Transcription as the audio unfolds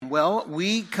Well,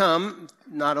 we come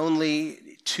not only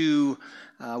to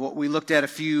what we looked at a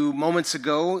few moments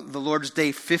ago, the Lord's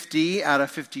Day 50 out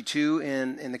of 52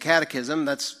 in the Catechism.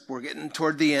 We're getting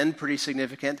toward the end, pretty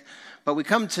significant. But we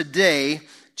come today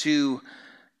to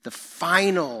the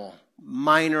final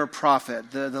minor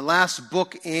prophet, the last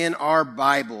book in our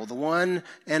Bible, the one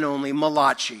and only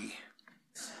Malachi.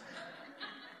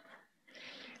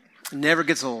 Never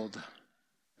gets old.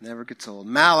 Never gets old.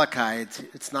 Malachi,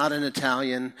 it's not in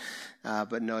Italian,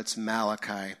 but no, it's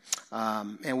Malachi.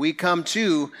 And we come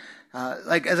to,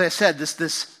 as I said,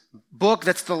 this book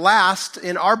that's the last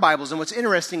in our Bibles. And what's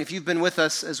interesting, if you've been with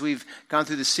us as we've gone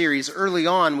through this series, early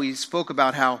on we spoke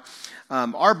about how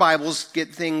our Bibles get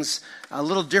things a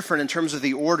little different in terms of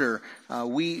the order.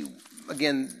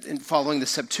 In following the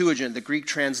Septuagint, the Greek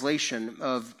translation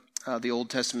of the Old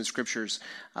Testament scriptures.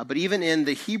 But even in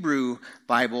the Hebrew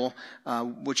Bible,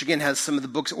 which again has some of the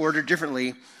books ordered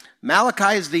differently,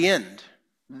 Malachi is the end.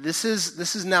 This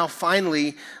is now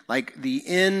finally like the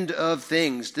end of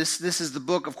things. This is the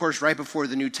book, of course, right before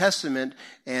the New Testament,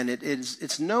 and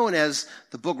it's known as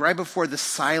the book right before the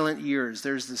silent years.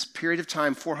 There's this period of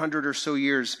time, 400 or so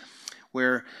years,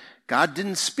 where God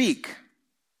didn't speak.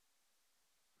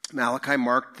 Malachi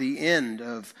marked the end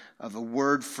of a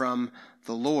word from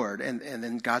the Lord, and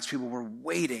then God's people were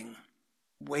waiting.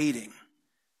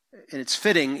 And it's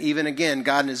fitting, even again,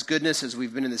 God in His goodness, as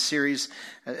we've been in the series,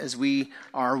 as we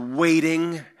are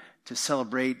waiting to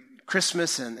celebrate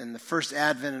Christmas and the first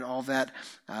Advent and all that,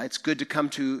 it's good to come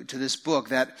to this book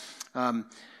that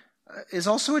is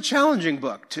also a challenging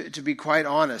book, to be quite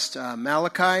honest.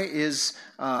 Malachi is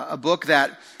a book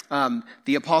that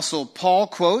the Apostle Paul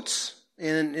quotes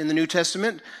in the New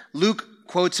Testament. Luke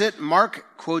quotes it, Mark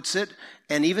quotes it,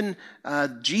 and even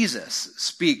Jesus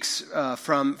speaks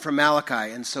from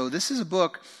Malachi. And so this is a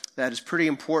book that is pretty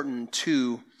important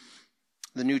to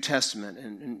the New Testament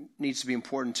and needs to be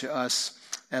important to us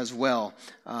as well.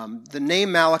 The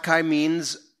name Malachi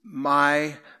means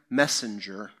my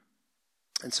messenger.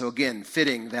 And so again,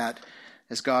 fitting that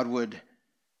as God would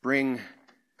bring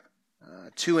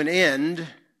to an end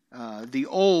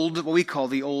what we call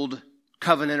the Old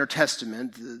Covenant or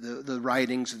Testament, the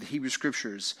writings of the Hebrew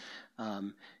Scriptures,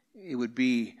 it would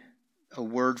be a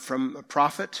word from a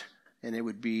prophet, and it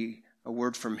would be a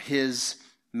word from his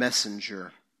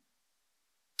messenger.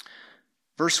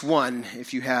 Verse 1,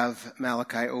 if you have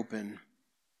Malachi open,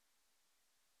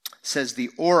 says the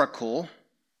oracle,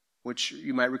 which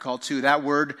you might recall too. That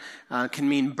word can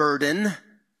mean burden.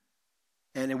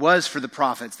 And it was for the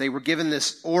prophets. They were given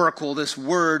this oracle, this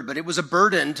word, but it was a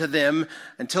burden to them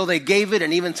until they gave it.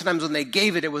 And even sometimes when they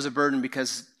gave it, it was a burden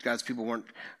because God's people weren't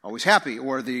always happy,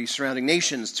 or the surrounding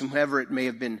nations, to whomever it may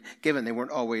have been given, they weren't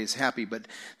always happy. But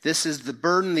this is the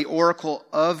burden, the oracle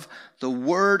of the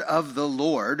word of the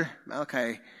Lord.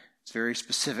 Malachi is very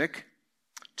specific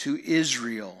to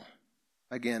Israel.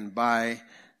 Again, by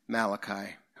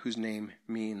Malachi, whose name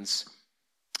means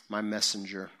my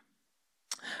messenger.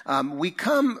 We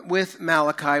come with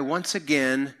Malachi once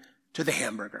again to the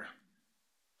hamburger.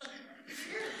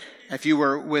 If you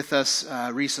were with us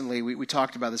recently, we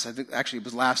talked about this. I think actually it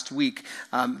was last week.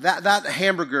 That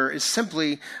hamburger is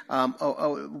simply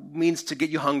means to get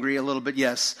you hungry a little bit,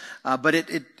 yes. But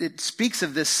it speaks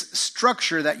of this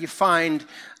structure that you find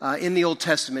in the Old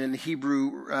Testament, in the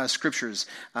Hebrew Scriptures.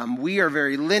 We are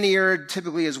very linear,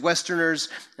 typically as Westerners,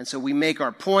 and so we make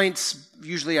our points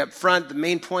usually up front, the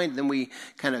main point, then we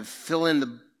kind of fill in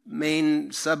the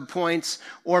main sub-points,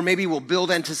 or maybe we'll build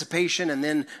anticipation and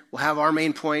then we'll have our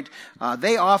main point.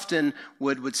 They often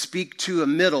would speak to a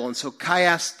middle, and so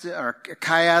chiasm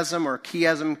or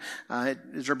chiasm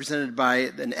is represented by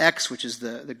an X, which is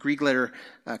the Greek letter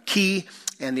chi,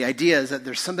 and the idea is that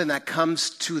there's something that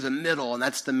comes to the middle, and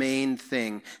that's the main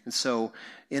thing. And so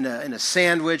in a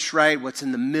sandwich, right, what's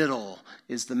in the middle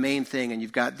is the main thing, and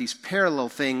you've got these parallel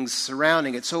things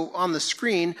surrounding it. So on the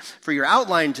screen for your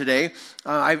outline today,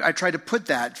 I tried to put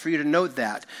that for you to note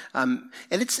that. And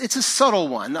it's a subtle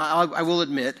one, I will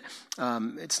admit.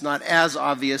 It's not as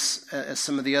obvious as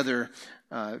some of the other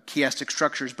chiastic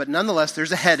structures, but nonetheless,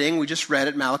 there's a heading. We just read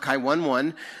it, Malachi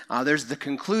 1:1. There's the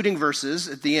concluding verses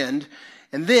at the end,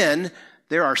 and then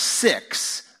there are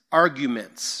 6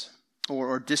 arguments.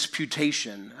 Or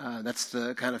disputation. That's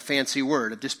the kind of fancy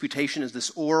word. A disputation is this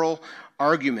oral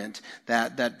argument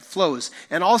that flows.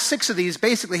 And all 6 of these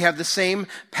basically have the same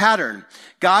pattern.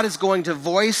 God is going to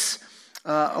voice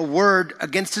a word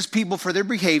against his people for their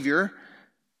behavior.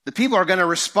 The people are going to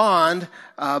respond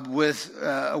with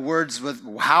words with,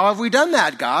 how have we done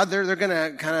that, God? They're going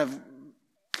to kind of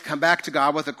come back to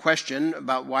God with a question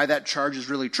about why that charge is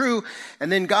really true.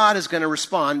 And then God is going to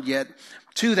respond yet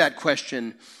to that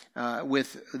question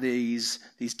with these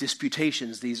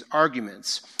disputations, these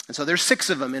arguments. And so there's 6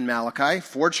 of them in Malachi,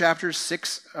 4 chapters,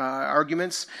 6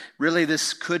 arguments. Really,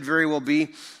 this could very well be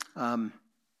a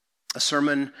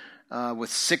sermon with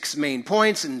 6 main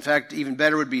points. In fact, even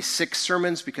better would be 6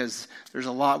 sermons, because there's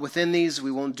a lot within these.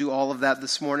 We won't do all of that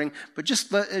this morning. But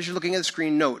just as you're looking at the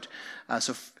screen, note.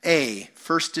 So A,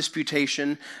 first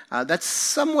disputation, that's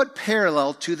somewhat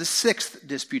parallel to the 6th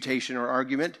disputation or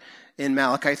argument in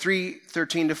Malachi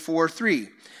 3:13 to 4:3.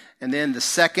 And then the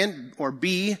second, or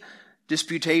B,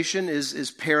 disputation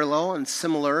is parallel and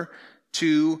similar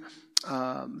to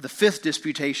the 5th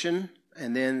disputation.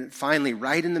 And then finally,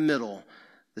 right in the middle,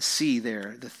 the C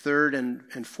there, the 3rd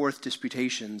and 4th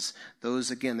disputations, those,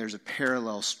 again, there's a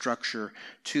parallel structure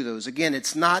to those. Again,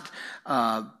 it's not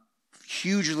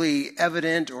hugely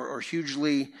evident or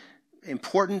hugely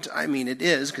important. I mean, it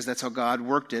is, because that's how God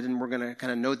worked it, and we're going to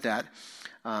kind of note that.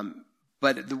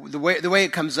 But the way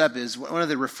it comes up is, one of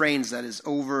the refrains that is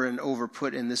over and over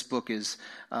put in this book is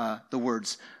the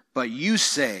words, "But you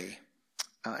say,"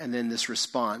 and then this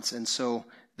response. And so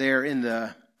there in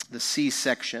the C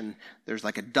section, there's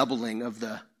like a doubling of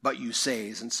the "but you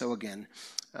says." And so again,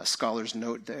 scholars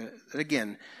note that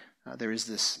again, there is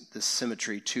this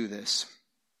symmetry to this.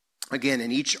 Again,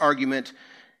 in each argument,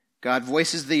 God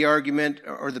voices the argument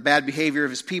or the bad behavior of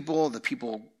his people. The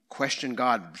people question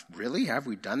God, really? Have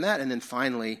we done that? And then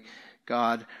finally,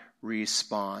 God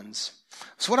responds.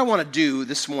 So what I want to do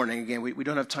this morning, again, we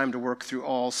don't have time to work through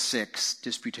all 6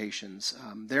 disputations.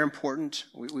 They're important.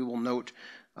 We will note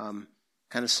kind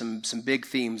of some big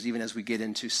themes even as we get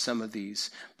into some of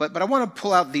these. But I want to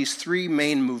pull out these 3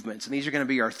 main movements, and these are going to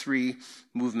be our 3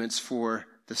 movements for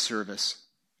the service.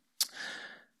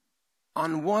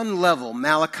 On one level,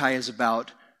 Malachi is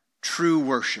about true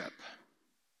worship.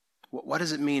 What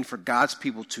does it mean for God's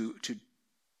people to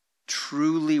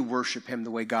truly worship him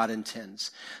the way God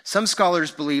intends? Some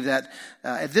scholars believe that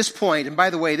at this point, and by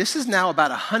the way, this is now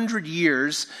about 100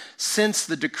 years since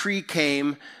the decree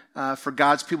came for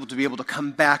God's people to be able to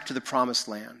come back to the promised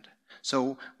land.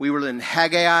 So we were in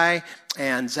Haggai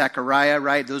and Zechariah,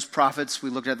 right? Those prophets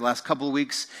we looked at the last couple of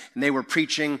weeks, and they were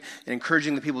preaching and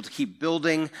encouraging the people to keep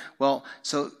building. Well,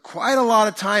 so quite a lot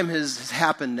of time has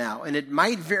happened now, and it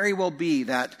might very well be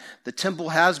that the temple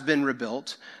has been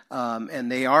rebuilt,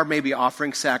 and they are maybe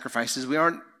offering sacrifices. We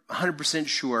aren't 100%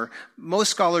 sure.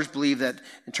 Most scholars believe that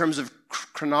in terms of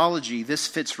chronology, this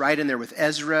fits right in there with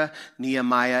Ezra,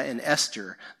 Nehemiah, and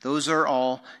Esther. Those are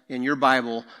all in your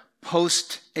Bible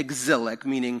post-exilic,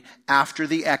 meaning after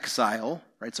the exile,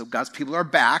 right? So God's people are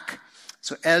back.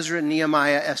 So Ezra,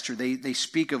 Nehemiah, Esther, they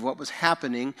speak of what was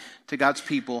happening to God's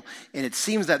people. And it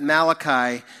seems that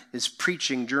Malachi is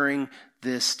preaching during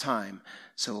this time.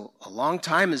 So a long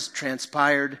time has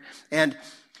transpired, and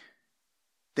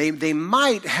they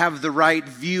might have the right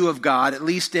view of God, at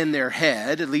least in their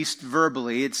head, at least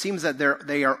verbally. It seems that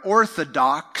they are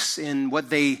orthodox in what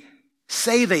they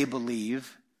say they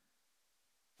believe,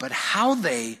 but how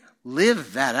they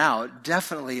live that out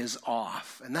definitely is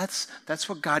off. And that's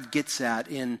what God gets at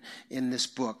in this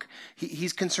book.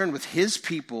 He's concerned with his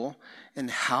people and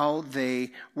how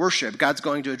they worship. God's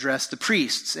going to address the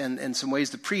priests, and in some ways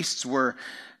the priests were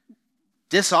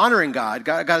dishonoring God.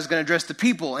 God is going to address the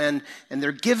people and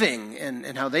their giving,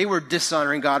 and how they were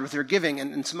dishonoring God with their giving,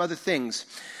 and some other things.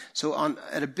 So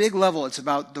at a big level, it's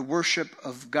about the worship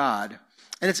of God.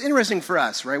 And it's interesting for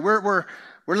us, right?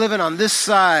 We're living on this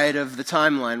side of the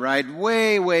timeline, right?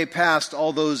 Way, way past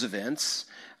all those events.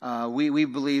 We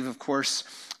believe, of course,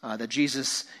 that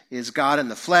Jesus is God in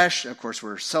the flesh. Of course,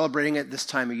 we're celebrating it this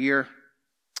time of year.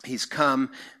 He's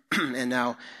come, and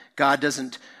now God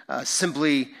doesn't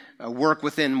simply work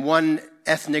within one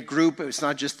ethnic group. It's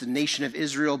not just the nation of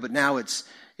Israel, but now it's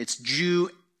Jew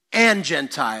and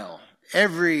Gentile.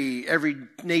 Every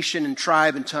nation and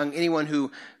tribe and tongue, anyone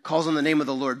who calls on the name of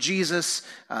the Lord Jesus,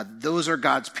 those are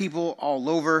God's people all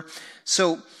over.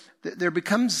 So there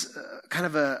becomes kind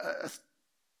of a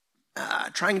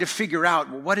trying to figure out,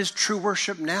 well, what is true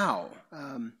worship now?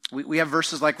 We have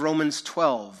verses like Romans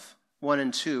 12, 1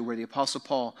 and 2, where the Apostle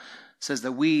Paul says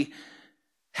that we,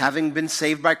 having been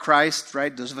saved by Christ,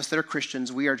 right, those of us that are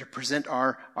Christians, we are to present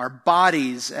our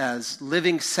bodies as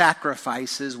living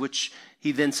sacrifices, which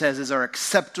he then says is our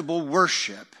acceptable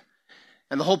worship.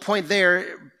 And the whole point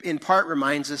there, in part,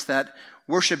 reminds us that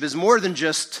worship is more than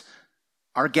just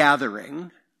our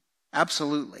gathering.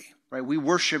 Absolutely, right? We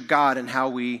worship God in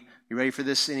how you ready for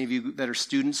this, any of you that are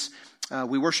students?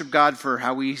 We worship God for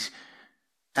how we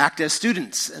act as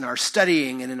students in our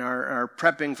studying and in our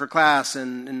prepping for class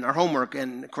and in our homework.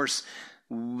 And, of course,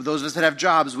 Those of us that have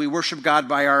jobs, we worship God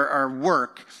by our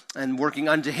work and working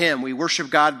unto Him. We worship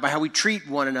God by how we treat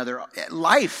one another.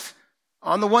 Life,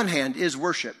 on the one hand, is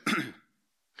worship.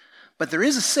 But there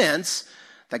is a sense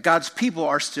that God's people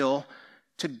are still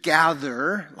to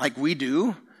gather like we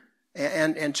do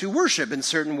and to worship in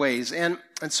certain ways. And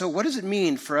so what does it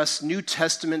mean for us New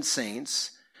Testament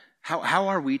saints? How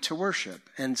are we to worship?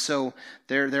 And so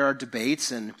there are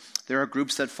debates, and there are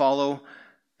groups that follow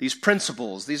these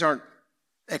principles. These aren't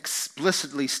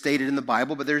explicitly stated in the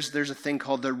Bible, but there's a thing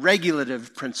called the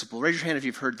regulative principle. Raise your hand if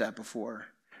you've heard that before.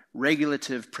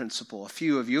 Regulative principle, a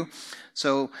few of you.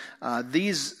 So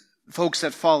these folks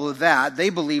that follow that, they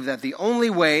believe that the only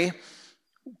way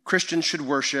Christians should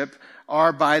worship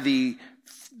are by the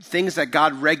things that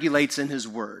God regulates in His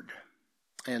Word.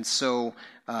 And so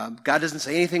God doesn't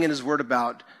say anything in His Word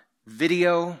about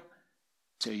video,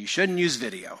 so you shouldn't use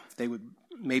video, they would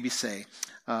maybe say.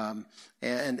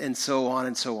 And so on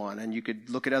and so on. And you could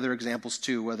look at other examples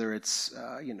too, whether it's,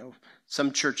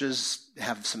 some churches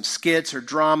have some skits or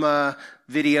drama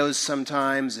videos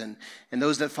sometimes, and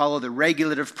those that follow the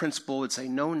regulative principle would say,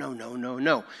 no.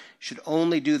 You should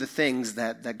only do the things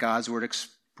that God's Word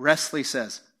expressly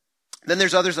says. Then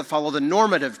there's others that follow the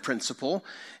normative principle,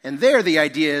 and there the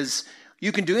idea is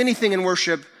you can do anything in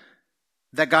worship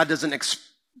that God doesn't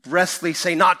expressly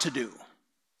say not to do.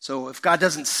 So if God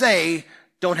doesn't say,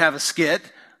 don't have a skit,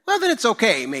 well, then it's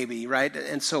okay, maybe, right?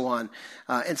 And so on.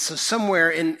 And so somewhere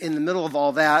in the middle of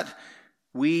all that,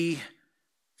 we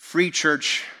free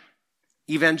church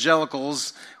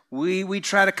evangelicals, we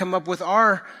try to come up with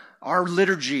our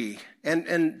liturgy.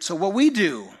 And so what we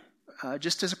do,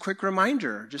 just as a quick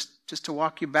reminder, just to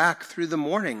walk you back through the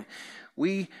morning,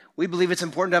 we believe it's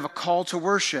important to have a call to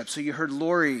worship. So you heard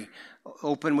Lori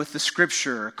open with the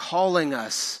scripture, calling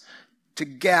us to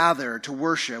gather, to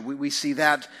worship. We see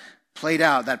that played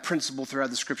out, that principle throughout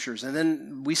the scriptures. And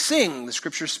then we sing. The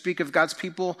scriptures speak of God's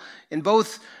people in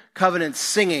both covenants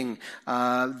singing.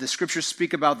 The scriptures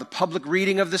speak about the public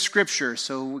reading of the scripture.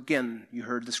 So again, you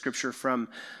heard the scripture from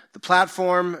the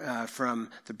platform,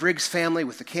 from the Briggs family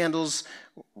with the candles.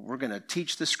 We're going to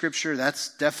teach the scripture.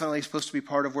 That's definitely supposed to be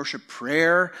part of worship.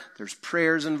 Prayer, there's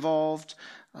prayers involved.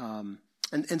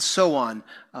 And so on.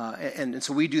 And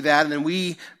so we do that, and then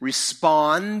we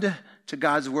respond to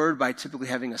God's Word by typically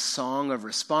having a song of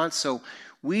response. So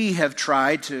we have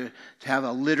tried to have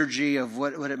a liturgy of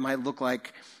what it might look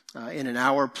like in an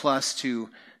hour plus to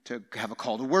have a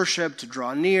call to worship, to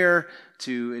draw near,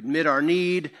 to admit our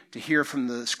need, to hear from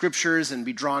the Scriptures and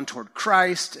be drawn toward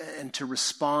Christ, and to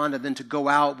respond, and then to go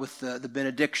out with the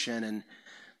benediction. And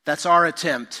that's our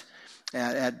attempt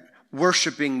at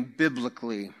worshiping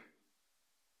biblically.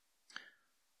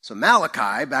 So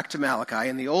Malachi, back to Malachi,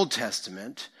 in the Old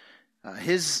Testament,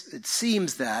 it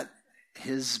seems that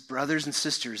his brothers and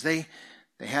sisters, they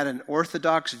had an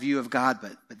orthodox view of God,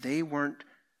 but they weren't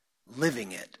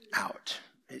living it out.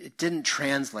 It didn't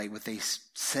translate what they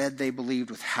said they believed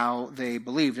with how they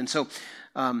believed. And so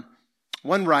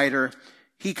one writer,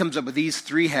 he comes up with these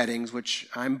three headings, which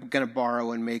I'm going to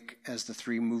borrow and make as the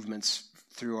three movements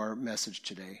through our message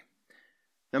today.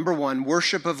 Number one,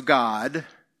 worship of God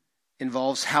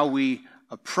involves how we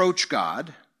approach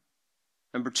God.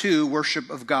 Number two,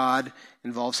 worship of God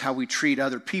involves how we treat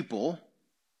other people.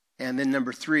 And then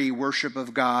number three, worship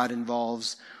of God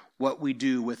involves what we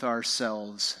do with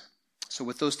ourselves. So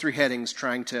with those three headings,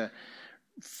 trying to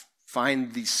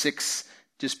find these 6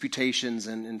 disputations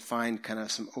and find kind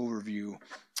of some overview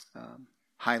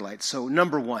highlights. So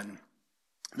number one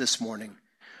this morning,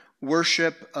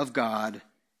 worship of God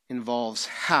involves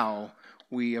how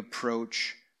we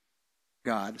approach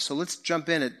God. So let's jump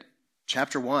in at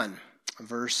chapter 1,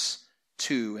 verse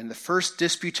 2. And the first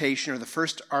disputation, or the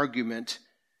first argument,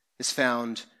 is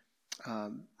found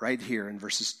right here in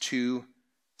verses 2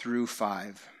 through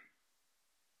 5.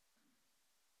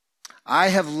 I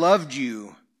have loved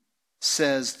you,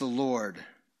 says the Lord.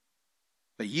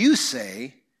 But you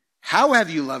say, how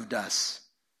have you loved us?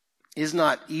 Is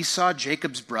not Esau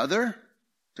Jacob's brother?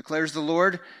 Declares the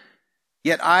Lord.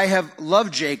 Yet I have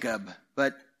loved Jacob,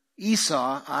 but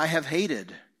Esau I have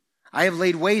hated. I have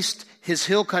laid waste his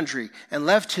hill country and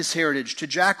left his heritage to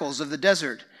jackals of the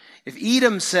desert. If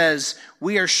Edom says,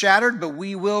 we are shattered, but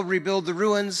we will rebuild the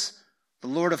ruins, the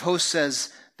Lord of hosts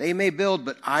says, they may build,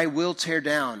 but I will tear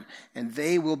down, and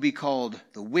they will be called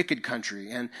the wicked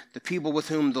country, and the people with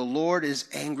whom the Lord is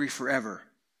angry forever.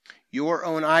 Your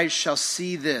own eyes shall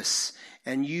see this,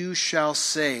 and you shall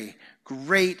say,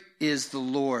 great is the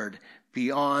Lord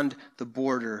beyond the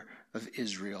border of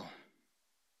Israel.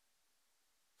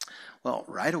 Well,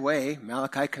 right away,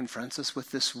 Malachi confronts us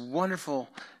with this wonderful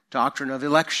doctrine of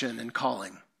election and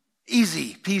calling.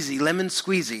 Easy peasy, lemon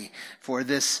squeezy for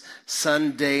this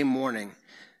Sunday morning.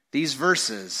 These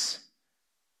verses,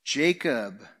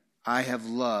 Jacob I have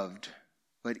loved,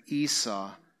 but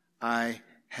Esau I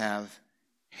have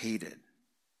hated.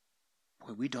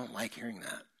 Boy, we don't like hearing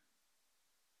that.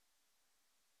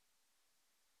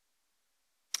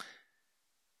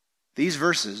 These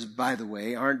verses, by the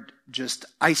way, aren't just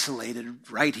isolated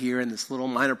right here in this little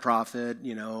minor prophet,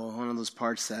 one of those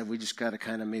parts that we just got to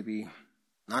kind of maybe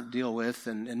not deal with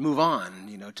and move on,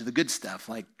 to the good stuff,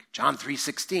 like John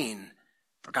 3:16.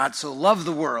 For God so loved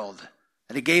the world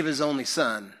that he gave his only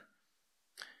son.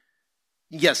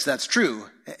 Yes, that's true.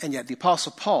 And yet the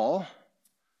Apostle Paul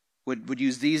would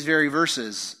use these very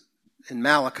verses in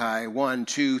Malachi 1,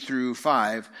 2 through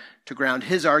 5 to ground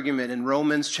his argument in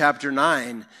Romans chapter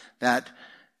 9 that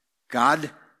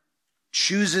God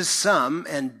chooses some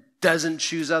and doesn't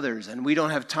choose others. And we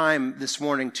don't have time this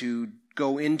morning to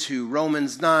go into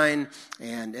Romans 9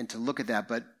 and to look at that,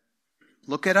 but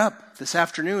look it up this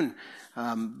afternoon.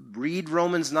 Read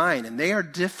Romans 9, and they are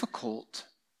difficult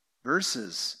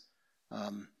verses.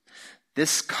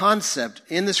 This concept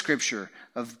in the Scripture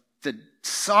of the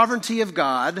sovereignty of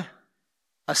God,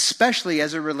 especially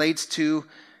as it relates to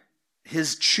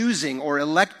his choosing or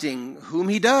electing whom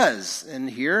he does.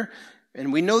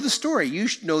 And we know the story. You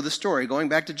know the story. Going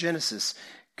back to Genesis,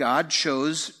 God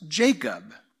chose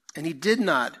Jacob, and he did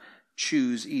not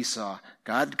choose Esau.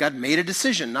 God made a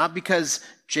decision, not because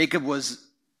Jacob was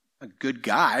a good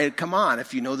guy. Come on,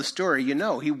 if you know the story, you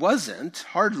know. He wasn't,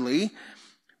 hardly.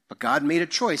 But God made a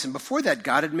choice. And before that,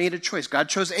 God had made a choice. God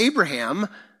chose Abraham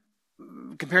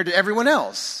compared to everyone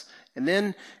else.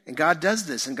 And God does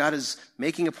this, and God is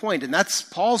making a point. And that's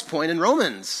Paul's point in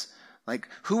Romans. Like,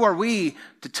 who are we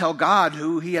to tell God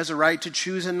who he has a right to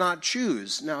choose and not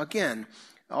choose? Now, again,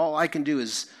 all I can do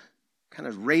is kind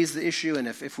of raise the issue, and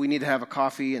if we need to have a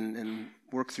coffee and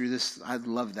work through this, I'd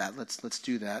love that. Let's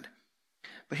do that.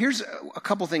 But here's a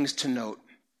couple things to note.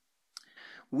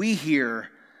 We hear,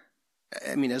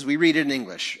 as we read it in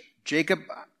English, Jacob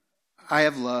I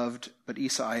have loved, but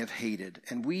Esau I have hated.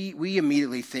 And we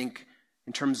immediately think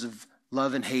in terms of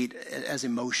love and hate as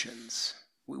emotions.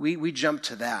 We jump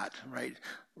to that, right?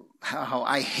 How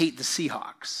I hate the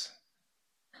Seahawks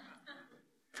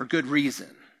for good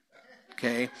reason,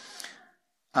 okay?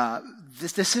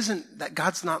 This isn't, that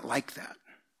God's not like that.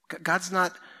 God's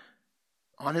not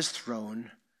on his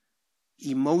throne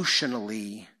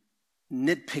emotionally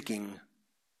nitpicking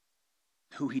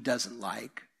who he doesn't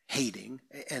like, hating,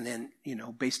 and then,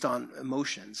 based on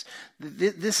emotions.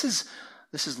 This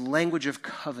is language of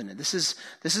covenant. This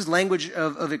is language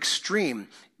of extreme.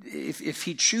 If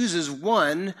he chooses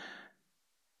one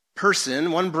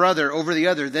person, one brother over the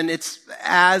other, then it's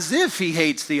as if he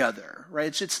hates the other,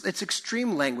 right? It's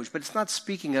extreme language, but it's not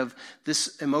speaking of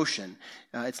this emotion.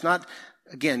 It's not,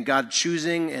 again, God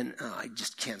choosing and I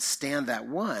just can't stand that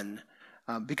one.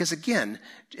 Because again,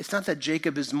 it's not that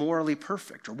Jacob is morally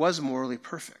perfect or was morally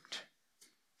perfect.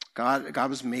 God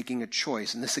was making a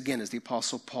choice. And this again is the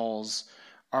Apostle Paul's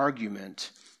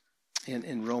argument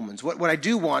in Romans. What I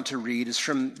do want to read is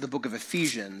from the book of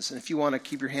Ephesians. And if you want to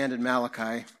keep your hand in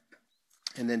Malachi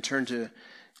and then turn to,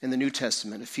 in the New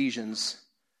Testament, Ephesians,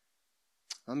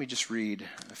 let me just read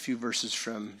a few verses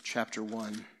from chapter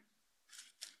 1.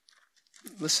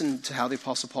 Listen to how the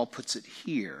Apostle Paul puts it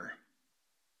here.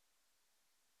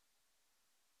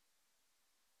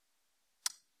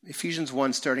 Ephesians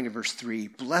 1, starting at verse 3.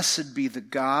 Blessed be the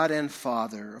God and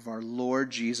Father of our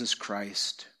Lord Jesus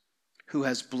Christ, who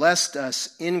has blessed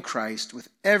us in Christ with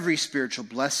every spiritual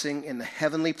blessing in the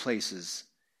heavenly places,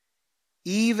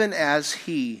 even as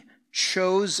he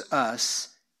chose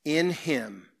us in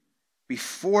him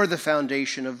before the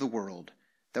foundation of the world,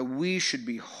 that we should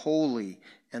be holy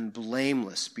and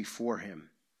blameless before him.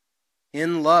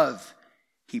 In love,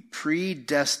 he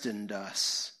predestined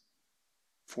us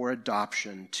for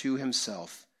adoption to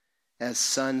himself as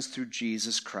sons through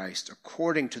Jesus Christ,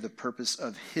 according to the purpose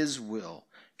of his will,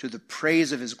 to the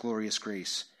praise of his glorious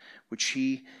grace, which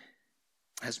he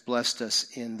has blessed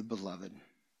us in the beloved.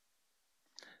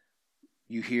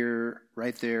 You hear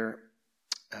right there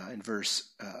in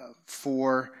verse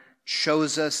 4,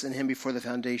 chose us in him before the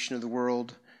foundation of the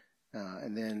world,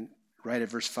 and then right at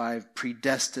verse 5,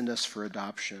 predestined us for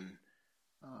adoption.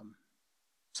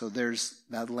 So there's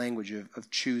that language of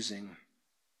choosing.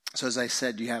 So as I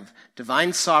said, you have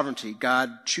divine sovereignty.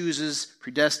 God chooses,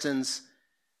 predestines,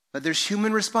 but there's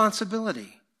human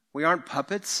responsibility. We aren't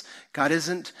puppets. God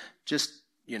isn't just,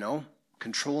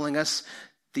 controlling us.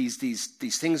 These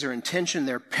things are in tension.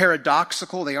 They're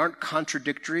paradoxical. They aren't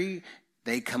contradictory.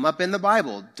 They come up in the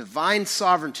Bible, divine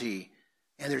sovereignty,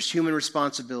 and there's human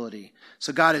responsibility.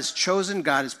 So God has chosen,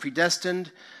 God has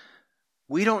predestined.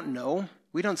 We don't know.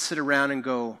 We don't sit around and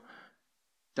go,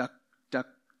 duck, duck,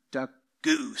 duck,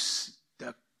 goose,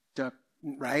 duck, duck,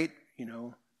 right?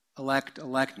 Elect,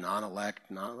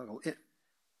 non-elect, non-elect.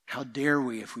 How dare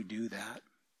we if we do that?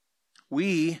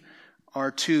 We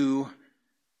are to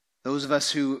those of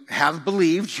us who have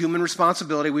believed, human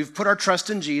responsibility. We've put our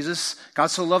trust in Jesus. God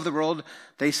so loved the world,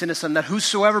 they sent his son, that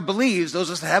whosoever believes, those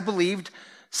of us that have believed,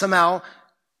 somehow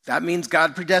that means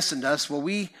God predestined us. Well,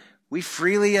 we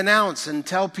freely announce and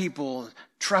tell people,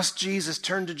 trust Jesus,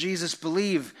 turn to Jesus,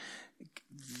 believe.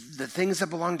 The things that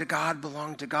belong to God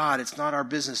belong to God. It's not our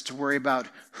business to worry about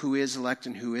who is elect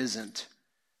and who isn't.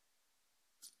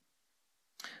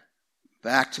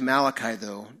 Back to Malachi,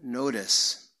 though,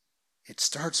 notice it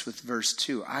starts with verse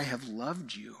 2. I have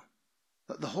loved you.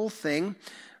 The whole thing,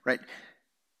 right?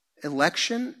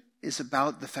 Election is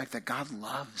about the fact that God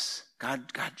loves.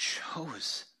 God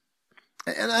chose.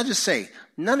 And I just say,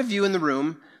 none of you in the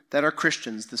room that are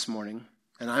Christians this morning,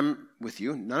 and I'm with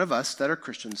you, none of us that are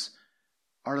Christians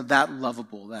are that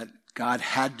lovable that God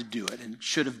had to do it and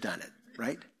should have done it,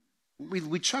 right?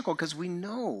 We chuckle because we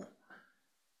know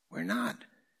we're not.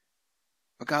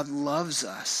 But God loves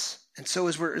us. And so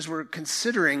as we're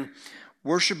considering,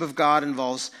 worship of God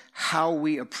involves how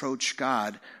we approach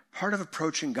God. Part of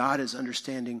approaching God is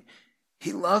understanding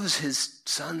he loves his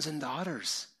sons and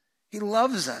daughters. He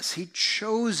loves us. He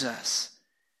chose us.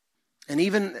 And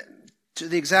even to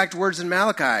the exact words in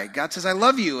Malachi, God says, I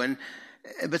love you.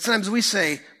 But sometimes we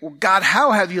say, well, God,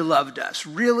 how have you loved us?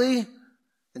 Really?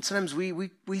 And sometimes we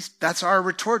that's our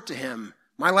retort to him.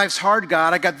 My life's hard,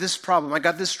 God. I got this problem. I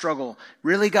got this struggle.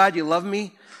 Really, God, you love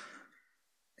me?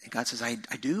 And God says, I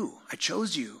do. I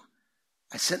chose you.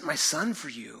 I sent my son for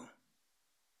you.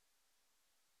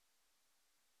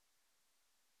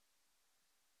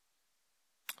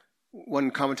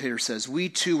 One commentator says, we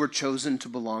too were chosen to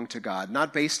belong to God,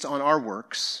 not based on our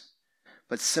works,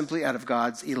 but simply out of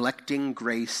God's electing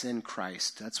grace in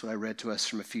Christ. That's what I read to us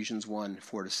from Ephesians 1,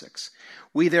 4-6.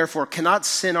 We therefore cannot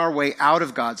sin our way out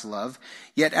of God's love,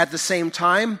 yet at the same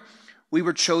time, we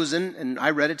were chosen, and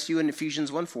I read it to you in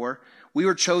Ephesians 1, 4, we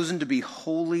were chosen to be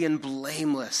holy and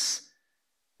blameless,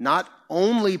 not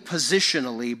only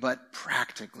positionally, but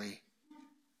practically.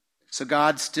 So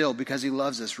God still, because he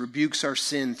loves us, rebukes our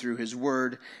sin through his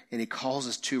word, and he calls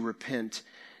us to repent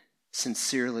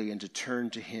sincerely and to turn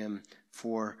to him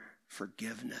for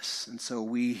forgiveness. And so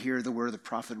we hear the word of the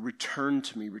prophet, return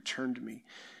to me, return to me.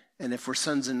 And if we're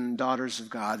sons and daughters of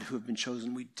God who have been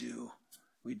chosen, we do.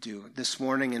 We do. This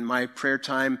morning in my prayer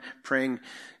time, praying,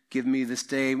 give me this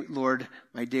day, Lord,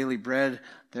 my daily bread,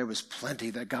 there was plenty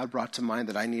that God brought to mind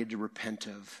that I needed to repent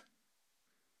of.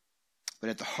 But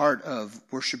at the heart of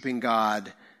worshiping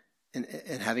God and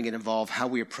having it involve how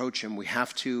we approach him, we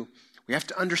have to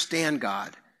understand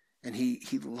God. And he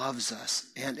loves us,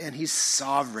 and he's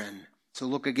sovereign. So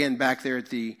look again back there at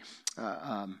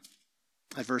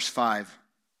verse 5.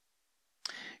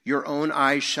 Your own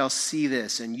eyes shall see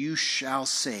this, and you shall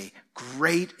say,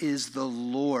 great is the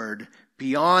Lord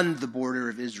beyond the border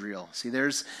of Israel. See,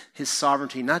 there's his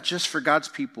sovereignty, not just for God's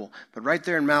people, but right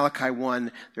there in Malachi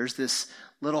 1, there's this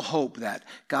little hope that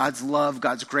God's love,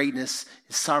 God's greatness,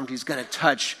 his sovereignty is going to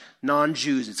touch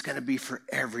non-Jews. It's going to be for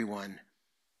everyone.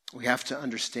 We have to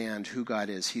understand who God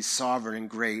is. He's sovereign and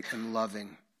great and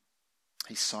loving.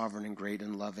 He's sovereign and great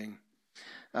and loving.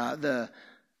 The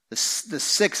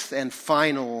sixth and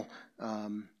final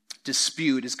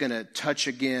dispute is going to touch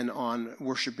again on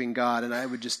worshiping God, and I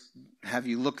would just have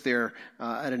you look there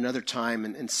at another time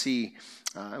and see.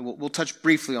 We'll touch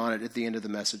briefly on it at the end of the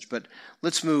message, but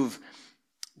let's move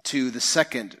to the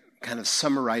second kind of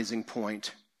summarizing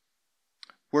point.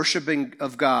 Worshiping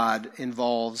of God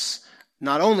involves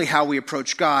not only how we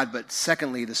approach God, but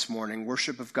secondly this morning,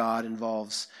 worship of God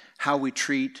involves how we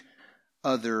treat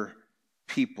other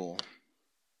people.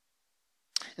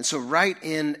 And so right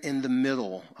in the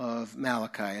middle of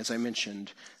Malachi, as I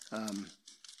mentioned,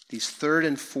 these third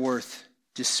and fourth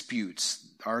disputes,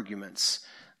 arguments,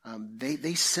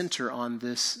 they center on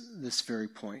this very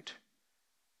point,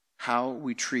 how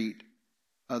we treat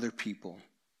other people.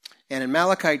 And in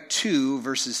Malachi 2,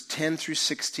 verses 10 through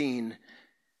 16,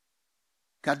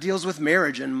 God deals with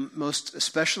marriage, and most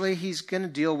especially, he's going to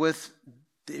deal with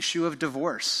the issue of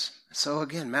divorce. So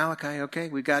again, Malachi, okay,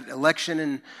 we got election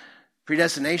and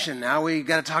predestination. Now we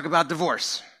got to talk about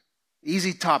divorce.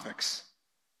 Easy topics.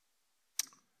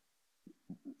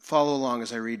 Follow along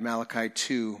as I read Malachi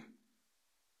 2,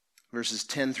 verses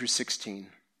 10 through 16.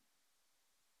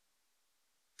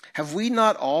 Have we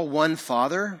not all one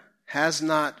Father? Has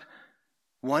not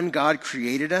one God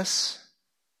created us?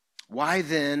 Why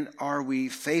then are we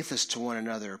faithless to one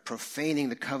another, profaning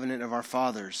the covenant of our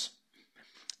fathers?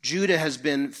 Judah has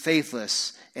been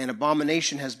faithless, and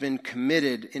abomination has been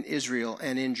committed in Israel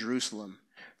and in Jerusalem.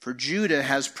 For Judah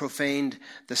has profaned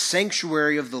the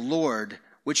sanctuary of the Lord,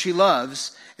 which he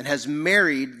loves, and has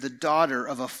married the daughter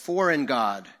of a foreign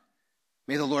god.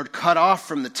 May the Lord cut off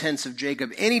from the tents of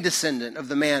Jacob any descendant of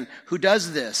the man who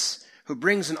does this, who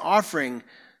brings an offering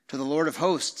to the Lord of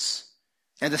hosts.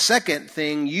 And the second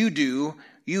thing you do,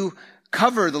 you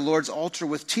cover the Lord's altar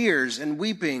with tears and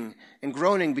weeping and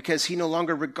groaning, because he no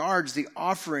longer regards the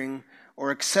offering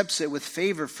or accepts it with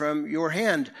favor from your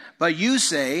hand. But you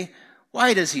say,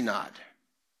 why does he not?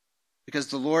 Because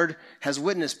the Lord has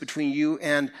witnessed between you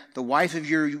and the wife of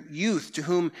your youth, to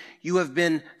whom you have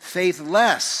been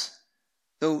faithless,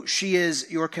 though she is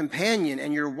your companion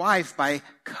and your wife by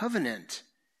covenant.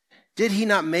 Did he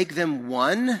not make them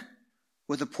one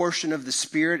with a portion of the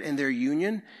Spirit in their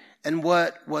union? And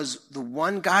what was the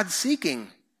one God seeking?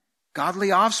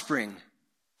 Godly offspring.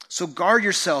 So guard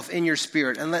yourself in your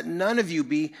spirit, and let none of you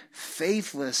be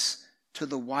faithless to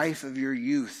the wife of your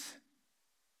youth.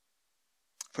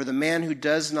 For the man who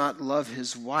does not love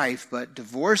his wife but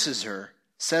divorces her,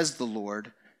 says the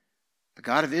Lord, the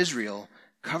God of Israel,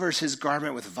 covers his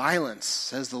garment with violence,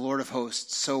 says the Lord of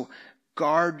hosts. So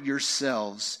guard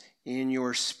yourselves in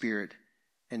your spirit,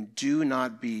 and do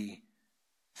not be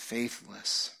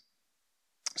faithless.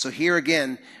 So here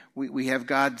again, we have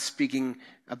God speaking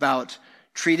about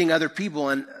treating other people,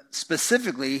 and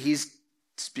specifically, he's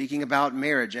speaking about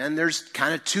marriage. And there's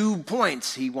kind of 2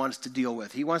 points he wants to deal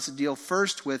with. He wants to deal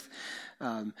first with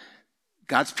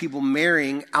God's people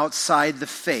marrying outside the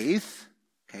faith.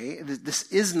 Okay,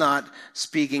 this is not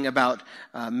speaking about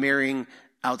marrying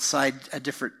outside a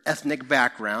different ethnic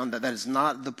background. That is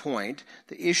not the point.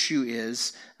 The issue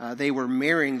is they were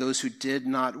marrying those who did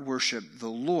not worship the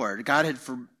Lord. God had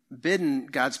forbidden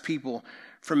God's people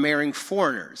from marrying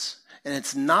foreigners. And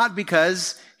it's not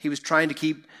because he was trying to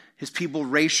keep his people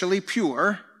racially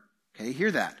pure. Okay,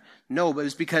 hear that. No, but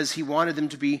it's because he wanted them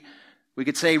to be, we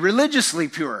could say, religiously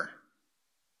pure.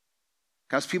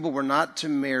 God's people were not to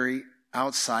marry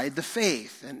outside the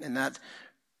faith. And that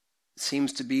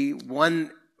seems to be one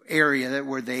area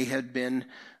where they had been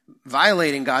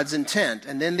violating God's intent.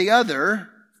 And then the other,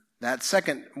 that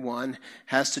second one,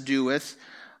 has to do with,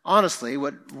 honestly,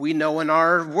 what we know in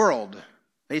our world.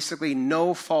 Basically,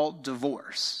 no-fault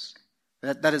divorce.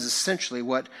 That is essentially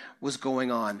what was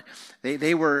going on.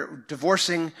 They were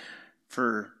divorcing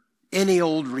for any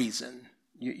old reason,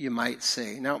 you might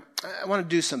say. Now, I want to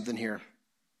do something here.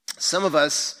 Some of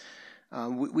us,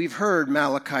 we've heard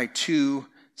Malachi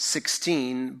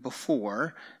 2:16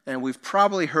 before, and we've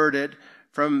probably heard it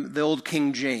from the old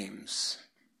King James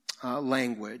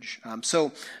language.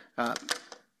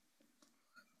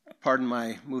 Pardon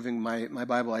my moving my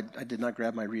Bible. I did not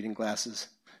grab my reading glasses,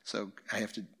 so I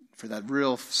have to, for that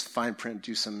real fine print,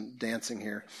 do some dancing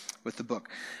here with the book.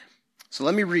 So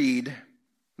let me read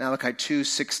Malachi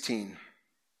 2:16.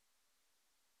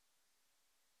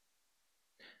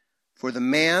 For the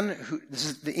man who, this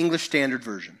is the English Standard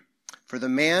Version. For the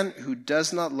man who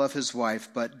does not love his wife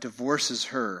but divorces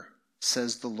her,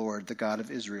 says the Lord, the God of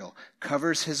Israel,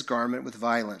 covers his garment with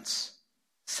violence,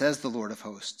 says the Lord of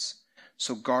hosts.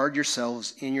 So guard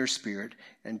yourselves in your spirit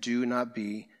and do not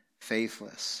be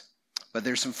faithless. But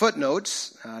there's some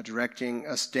footnotes directing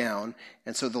us down.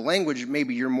 And so the language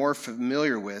maybe you're more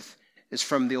familiar with is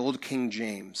from the old King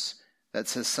James that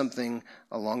says something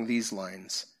along these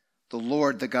lines. The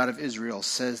Lord, the God of Israel,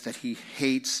 says that he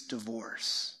hates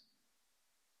divorce.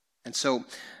 And so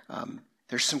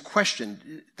there's some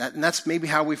question, and that's maybe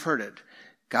how we've heard it.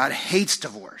 God hates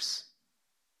divorce.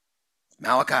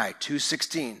 Malachi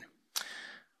 2:16.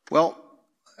 Well,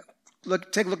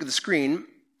 take a look at the screen.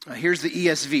 Here's the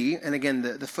ESV, and again,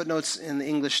 the footnotes in the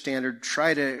English Standard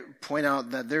try to point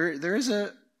out that there is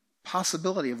a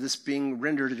possibility of this being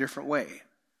rendered a different way.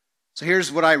 So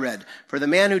here's what I read. For the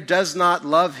man who does not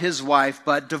love his wife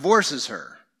but divorces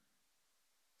her,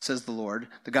 says the Lord,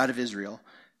 the God of Israel,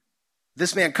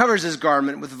 this man covers his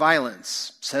garment with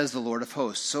violence, says the Lord of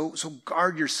hosts. So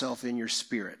guard yourself in your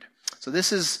spirit. So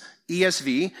this is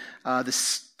ESV, the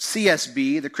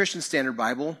CSB, the Christian Standard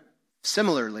Bible,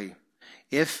 similarly.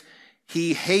 If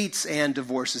he hates and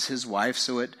divorces his wife,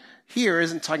 so it here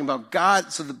isn't talking about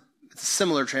God, so it's a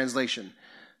similar translation.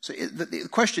 So the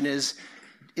question is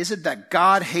it that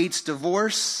God hates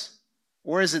divorce,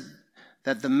 or is it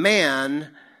that the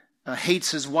man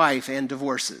hates his wife and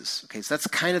divorces? Okay, so that's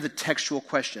kind of the textual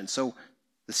question. So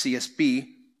the CSB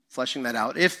fleshing that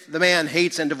out. If the man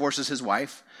hates and divorces his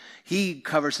wife, he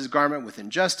covers his garment with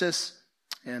injustice,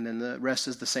 and then the rest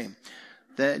is the same.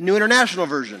 The New International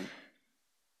Version,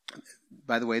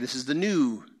 by the way, this is the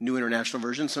New International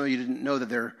Version. Some of you didn't know that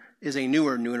there is a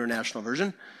newer New International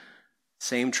Version.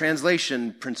 Same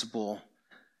translation principle.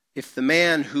 If the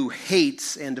man who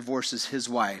hates and divorces his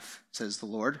wife, says the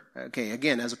Lord. Okay,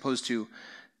 again, as opposed to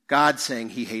God saying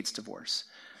he hates divorce.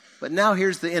 But now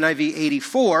here's the NIV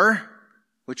 84,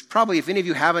 which probably, if any of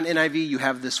you have an NIV, you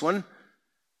have this one,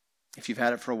 if you've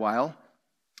had it for a while.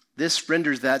 This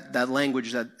renders that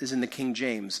language that is in the King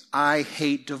James. I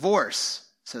hate divorce,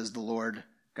 says the Lord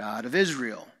God of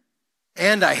Israel.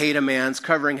 And I hate a man's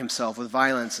covering himself with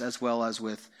violence as well as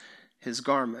with his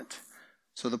garment.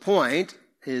 So the point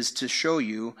is to show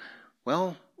you,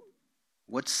 well,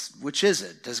 which is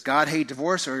it? Does God hate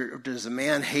divorce, or does a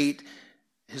man hate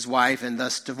his wife and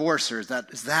thus divorce her? Is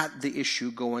that the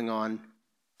issue going on?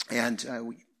 And,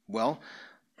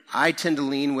 I tend to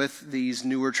lean with these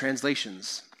newer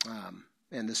translations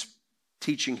and this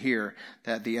teaching here,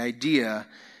 that the idea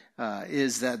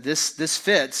is that this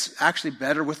fits actually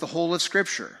better with the whole of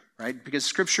Scripture, right? Because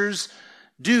Scriptures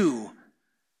do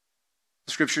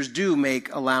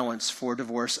make allowance for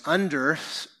divorce under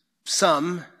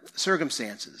some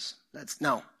circumstances.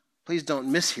 No, please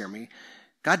don't mishear me.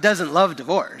 God doesn't love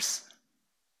divorce.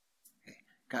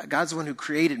 God's the one who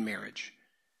created marriage.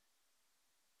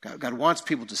 God wants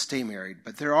people to stay married,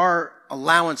 but there are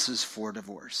allowances for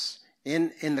divorce.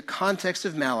 In the context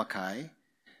of Malachi,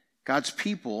 God's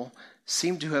people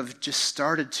seem to have just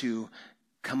started to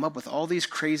come up with all these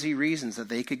crazy reasons that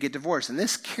they could get divorced. And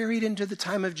this carried into the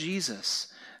time of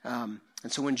Jesus. And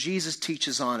so when Jesus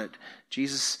teaches on it,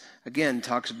 Jesus, again,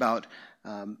 talks about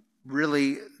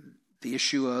really the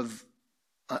issue of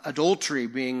adultery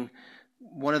being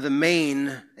one of the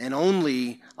main and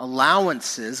only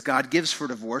allowances God gives for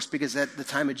divorce, because at the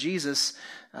time of Jesus,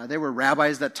 there were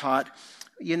rabbis that taught,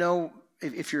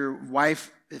 if your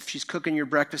wife, if she's cooking your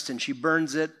breakfast and she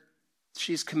burns it,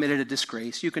 she's committed a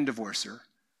disgrace. You can divorce her.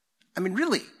 I mean,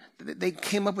 really, they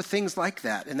came up with things like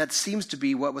that, and that seems to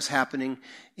be what was happening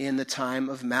in the time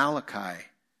of Malachi.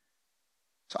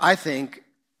 So I think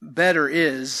better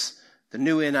is the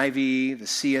new NIV, the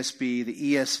CSB,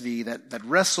 the ESV that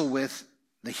wrestle with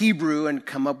the Hebrew and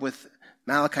come up with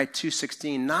Malachi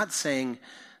 2:16, not saying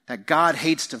that God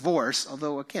hates divorce,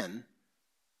 although, again,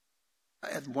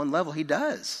 at one level he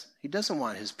does. He doesn't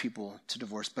want his people to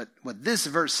divorce. But what this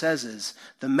verse says is,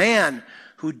 the man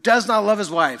who does not love his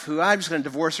wife, who I'm just going to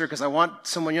divorce her because I want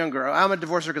someone younger, I'm going to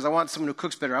divorce her because I want someone who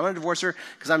cooks better, I'm going to divorce her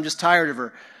because I'm just tired of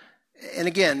her. And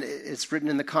again, it's written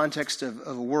in the context of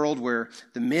a world where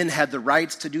the men had the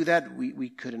rights to do that. We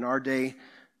could, in our day,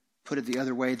 put it the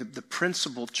other way. The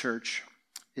principle, church,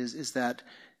 is that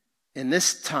in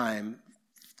this time,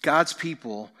 God's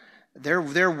people,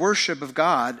 their worship of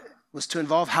God was to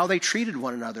involve how they treated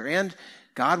one another. And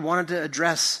God wanted to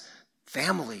address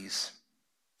families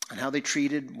and how they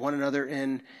treated one another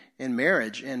in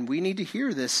marriage. And we need to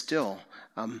hear this still.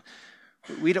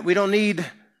 We don't need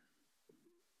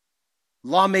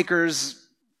lawmakers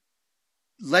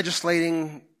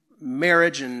legislating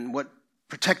marriage and what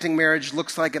protecting marriage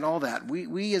looks like and all that.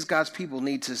 We as God's people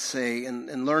need to say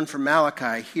and learn from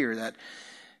Malachi here that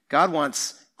God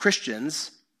wants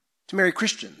Christians to marry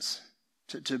Christians,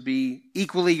 to be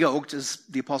equally yoked, as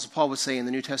the Apostle Paul would say in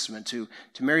the New Testament, to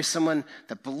marry someone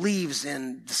that believes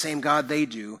in the same God they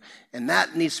do. And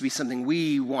that needs to be something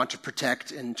we want to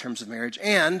protect in terms of marriage.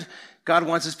 And God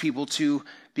wants his people to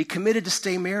be committed to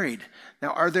stay married.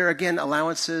 Now, are there, again,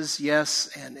 allowances? Yes,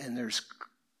 and there's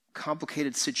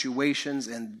complicated situations,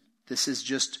 and this is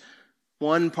just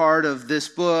one part of this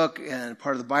book and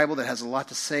part of the Bible that has a lot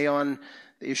to say on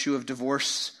the issue of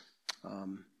divorce.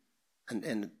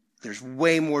 And there's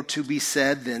way more to be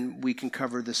said than we can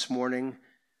cover this morning.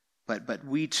 But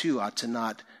we too ought to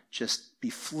not just be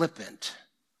flippant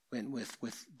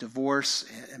with divorce.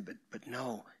 But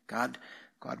no, God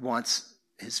wants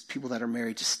his people that are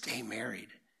married to stay married.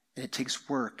 And it takes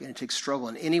work and it takes struggle.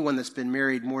 And anyone that's been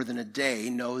married more than a day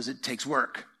knows it takes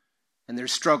work. And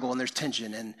there's struggle and there's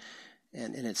tension and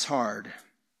it's hard.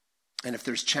 And if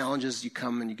there's challenges, you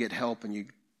come and you get help and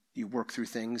you work through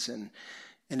things. And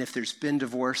if there's been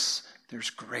divorce, there's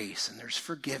grace and there's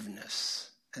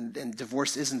forgiveness. And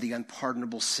divorce isn't the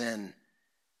unpardonable sin.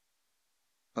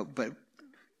 But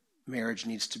marriage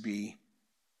needs to be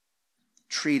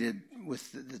treated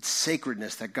with the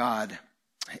sacredness that God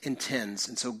intends.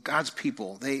 And so God's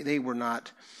people, they were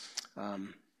not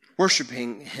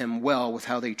worshiping him well with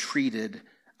how they treated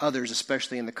others,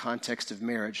 especially in the context of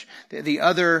marriage. The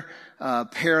other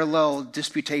parallel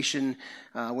disputation,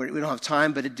 we don't have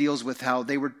time, but it deals with how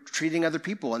they were treating other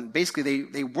people. And basically,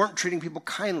 they weren't treating people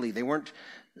kindly. They weren't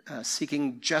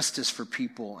seeking justice for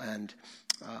people. And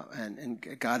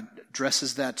God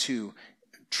addresses that too.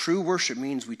 True worship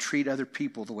means we treat other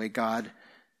people the way God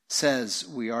says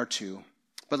we are to.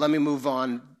 But let me move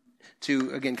on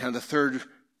to, again, kind of the third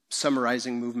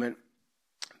summarizing movement.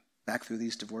 Back through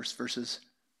these divorce verses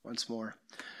once more.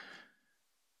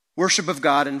 Worship of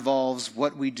God involves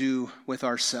what we do with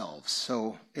ourselves.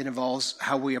 So it involves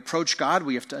how we approach God.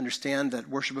 We have to understand that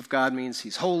worship of God means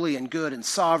he's holy and good and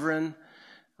sovereign.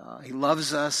 He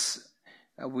loves us.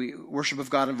 Worship of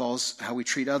God involves how we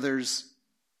treat others.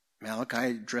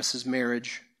 Malachi addresses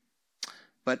marriage.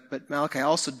 But Malachi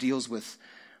also deals with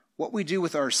what we do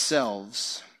with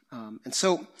ourselves. And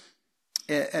so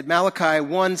at Malachi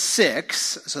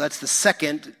 1:6, so that's the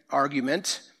second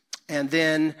argument, and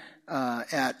then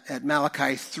at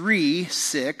Malachi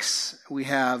 3:6, we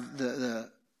have the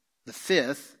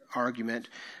fifth argument.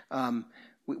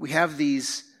 We have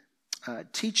these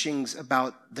teachings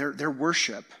about their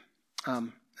worship.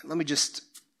 Let me just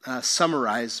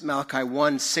summarize Malachi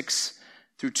 1:6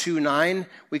 through 2:9.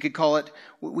 We could call it,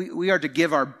 we are to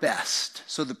give our best.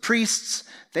 So the priests,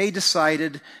 they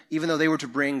decided, even though they were to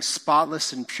bring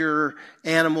spotless and pure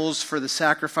animals for the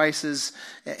sacrifices,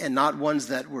 and not ones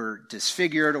that were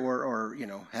disfigured or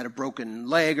had a broken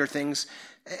leg or things,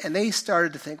 and they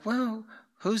started to think, well,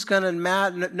 who's going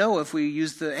to know if we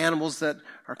use the animals that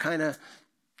are kind of,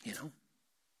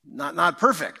 not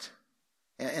perfect?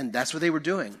 And that's what they were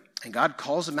doing. And God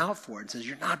calls them out for it and says,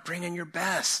 you're not bringing your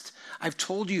best. I've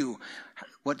told you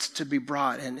what's to be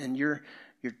brought, and you're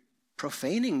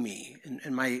profaning me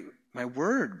and my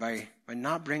word by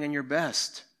not bringing your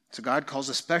best. So God calls,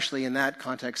 especially in that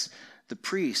context, the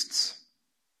priests.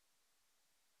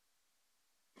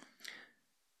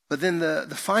 But then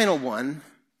the final one,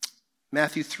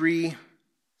 Matthew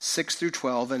 3:6 through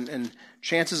 12, and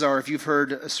chances are, if you've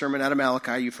heard a sermon out of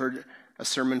Malachi, you've heard a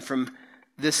sermon from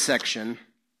this section.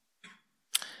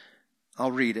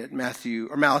 I'll read it,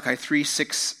 Malachi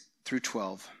 3:6 through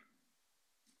 12.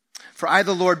 For I,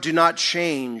 the Lord, do not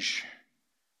change.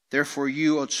 Therefore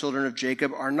you, O children of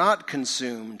Jacob, are not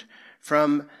consumed.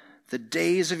 From the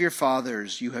days of your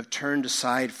fathers you have turned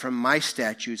aside from my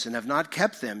statutes and have not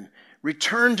kept them.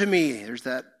 Return to me. There's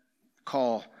that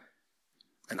call.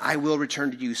 And I will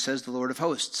return to you, says the Lord of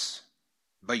hosts.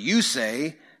 But you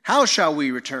say, how shall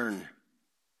we return?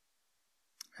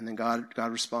 And then God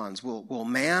responds, will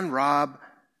man rob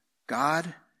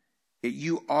God? Yet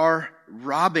you are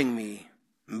robbing me.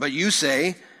 But you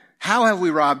say, how have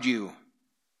we robbed you?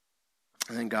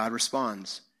 And then God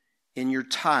responds, in your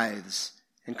tithes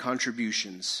and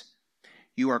contributions.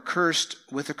 You are cursed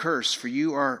with a curse, for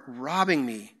you are robbing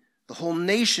me, the whole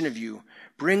nation of you.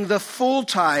 Bring the full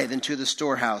tithe into the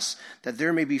storehouse, that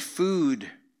there may be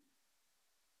food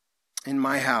in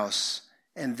my house,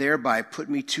 and thereby put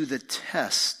me to the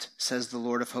test, says the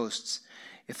Lord of hosts,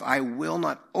 if I will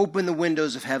not open the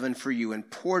windows of heaven for you and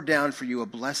pour down for you a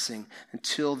blessing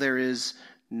until there is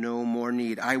no more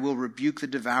need. I will rebuke the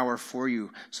devourer for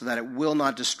you, so that it will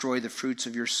not destroy the fruits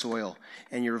of your soil,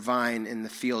 and your vine in the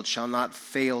field shall not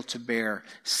fail to bear,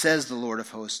 says the Lord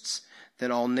of hosts.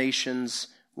 Then all nations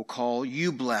will call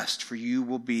you blessed, for you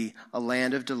will be a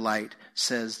land of delight,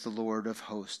 says the Lord of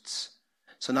hosts.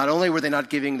 So not only were they not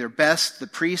giving their best, the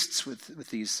priests, with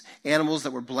these animals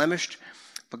that were blemished,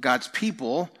 but God's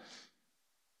people,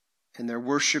 in their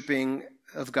worshiping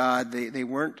of God, they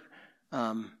weren't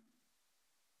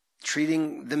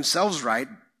treating themselves right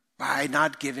by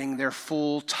not giving their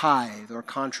full tithe or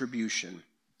contribution.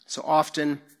 So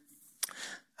often,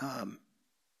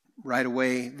 right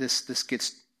away, this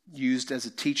gets used as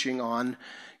a teaching on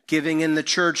giving in the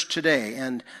church today.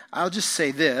 And I'll just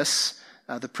say this.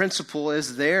 The principle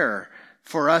is there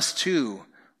for us too.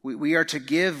 We are to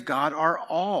give God our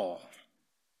all,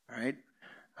 right?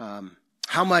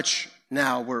 How much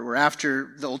now? We're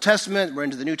after the Old Testament, we're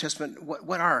into the New Testament.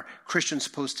 What are Christians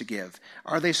supposed to give?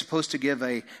 Are they supposed to give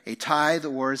a tithe,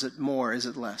 or is it more? Is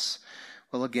it less?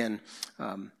 Well, again,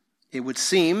 it would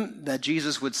seem that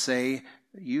Jesus would say,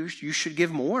 you should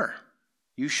give more.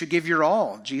 You should give your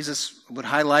all. Jesus would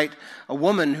highlight a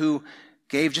woman who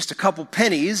gave just a couple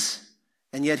pennies,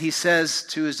 and yet he says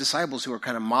to his disciples who are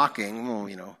kind of mocking,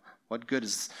 well, what good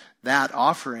is that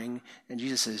offering? And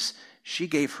Jesus says, she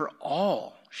gave her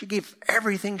all. She gave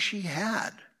everything she had.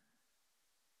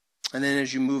 And then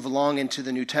as you move along into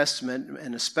the New Testament,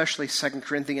 and especially 2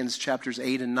 Corinthians chapters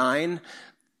 8 and 9,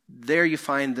 there you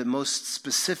find the most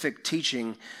specific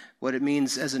teaching what it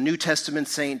means as a New Testament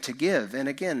saint to give. And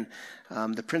again,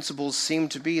 the principles seem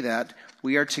to be that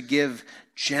we are to give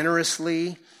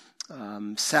generously,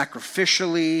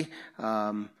 sacrificially,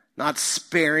 not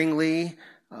sparingly.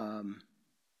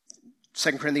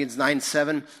 2 Corinthians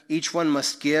 9:7, each one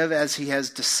must give as he has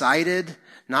decided,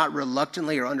 not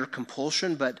reluctantly or under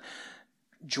compulsion, but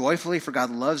joyfully, for God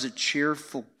loves a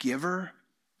cheerful giver.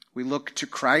 We look to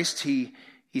Christ. He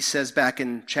says back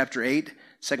in chapter 8,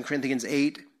 2 Corinthians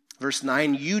 8, verse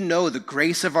 9, you know the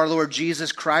grace of our Lord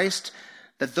Jesus Christ,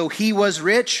 that though he was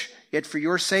rich, yet for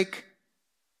your sake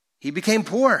he became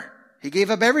poor. He gave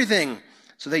up everything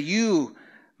so that you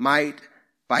might,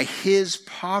 by his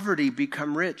poverty,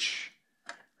 become rich.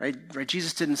 Right?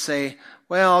 Jesus didn't say,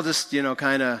 well, I'll just,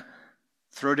 kind of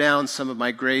throw down some of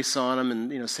my grace on him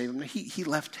and, save him. He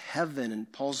left heaven.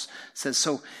 And Paul says,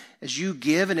 so as you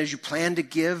give and as you plan to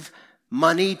give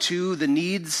money to the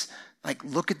needs,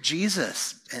 look at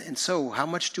Jesus. And so how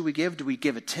much do we give? Do we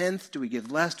give a tenth? Do we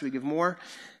give less? Do we give more?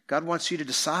 God wants you to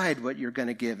decide what you're going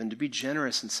to give and to be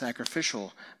generous and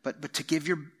sacrificial, but to give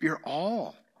your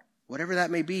all, whatever that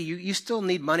may be. You still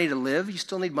need money to live. You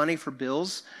still need money for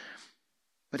bills.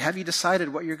 But have you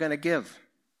decided what you're going to give?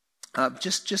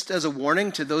 Just as a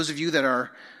warning to those of you that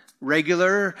are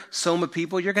regular Soma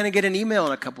people, you're going to get an email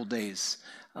in a couple days.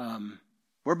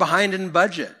 We're behind in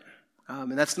budget.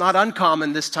 And that's not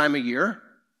uncommon this time of year.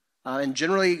 And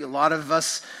generally, a lot of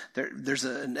us, there's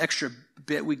an extra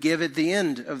bit we give at the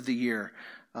end of the year.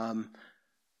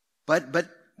 But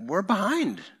we're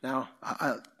behind. Now,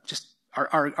 just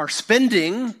our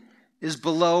spending is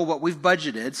below what we've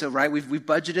budgeted. So, right, we've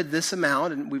budgeted this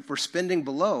amount, and we're spending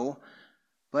below.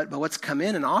 But what's come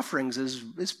in offerings is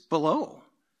below.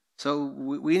 So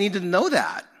we need to know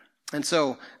that. And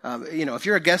so, if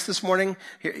you're a guest this morning,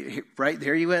 right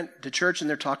there you went to church and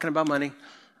they're talking about money.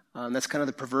 That's kind of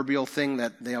the proverbial thing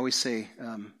that they always say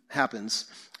happens.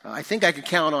 I think I could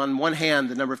count on one hand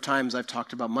the number of times I've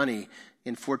talked about money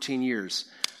in 14 years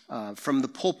from the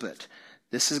pulpit.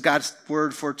 This is God's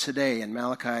word for today, and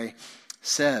Malachi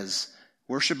says,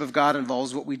 worship of God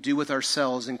involves what we do with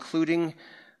ourselves, including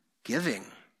giving.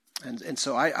 And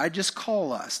so I just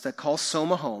call us that call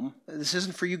Soma home. This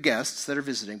isn't for you guests that are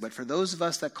visiting, but for those of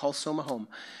us that call Soma home,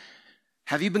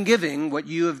 have you been giving what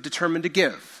you have determined to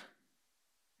give?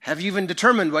 Have you even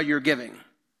determined what you're giving?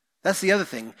 That's the other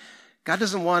thing. God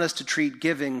doesn't want us to treat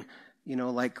giving,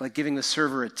 like giving the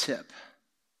server a tip.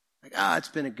 It's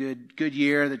been a good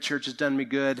year. The church has done me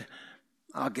good.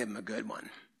 I'll give him a good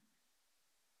one.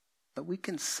 But we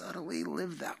can subtly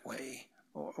live that way,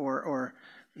 or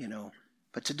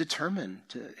but to determine,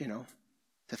 to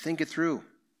think it through.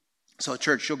 So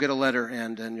church, you'll get a letter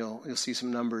and you'll see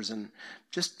some numbers and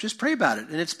just pray about it.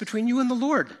 And it's between you and the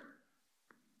Lord.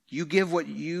 You give what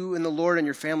you and the Lord and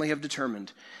your family have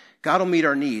determined. God will meet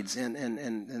our needs,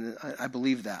 and I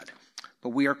believe that. But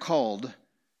we are called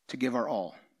to give our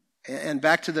all. And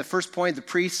back to the first point, the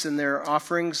priests and their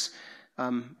offerings.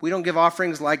 We don't give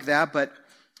offerings like that, but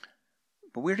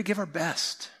we're to give our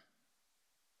best.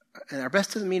 And our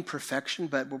best doesn't mean perfection,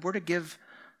 but we're to give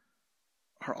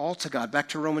our all to God. Back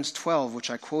to Romans 12, which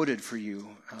I quoted for you.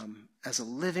 As a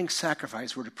living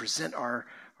sacrifice, we're to present our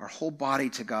whole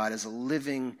body to God as a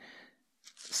living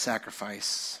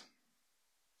sacrifice.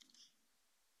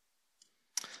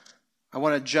 I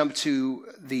want to jump to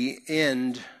the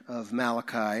end of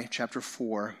Malachi, chapter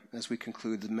 4, as we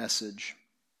conclude the message.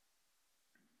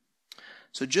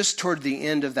 So just toward the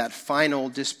end of that final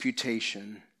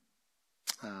disputation,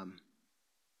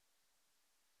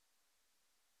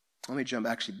 let me jump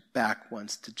actually back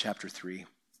once to chapter 3.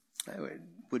 It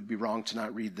would be wrong to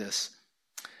not read this.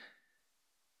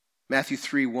 Matthew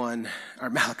 3:1, or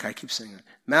Malachi, I keep saying that.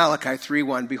 Malachi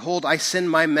 3:1, behold, I send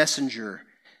my messenger,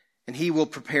 and he will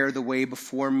prepare the way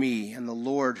before me, and the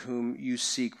Lord whom you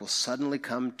seek will suddenly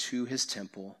come to his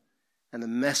temple, and the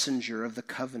messenger of the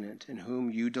covenant in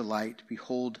whom you delight,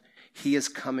 behold, he is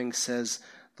coming, says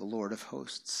the Lord of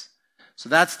hosts. So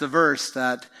that's the verse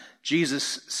that Jesus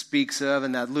speaks of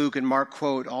and that Luke and Mark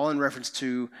quote, all in reference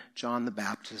to John the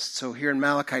Baptist. So here in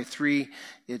Malachi 3,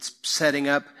 it's setting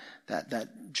up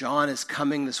that John is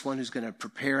coming, this one who's going to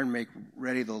prepare and make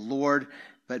ready the Lord.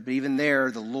 But even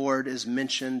there, the Lord is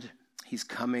mentioned. He's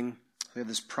coming. We have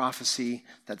this prophecy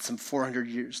that some 400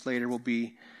 years later will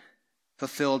be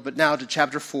fulfilled. But now to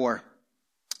chapter 4,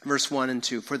 verse 1 and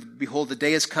 2. For behold, the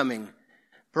day is coming,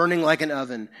 burning like an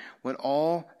oven, when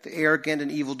all the arrogant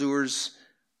and evildoers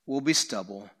will be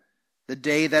stubble. The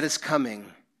day that is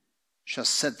coming shall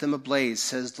set them ablaze,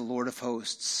 says the Lord of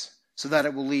hosts, so that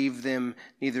it will leave them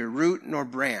neither root nor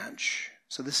branch.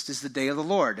 So this is the day of the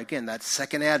Lord. Again, that's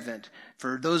second advent.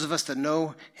 For those of us that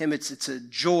know him, it's a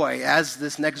joy, as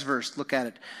this next verse, look at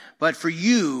it. But for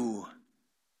you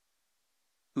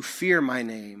who fear my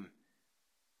name,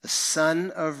 the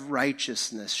Son of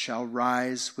Righteousness shall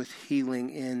rise with healing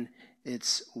in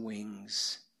its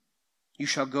wings. You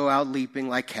shall go out leaping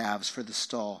like calves for the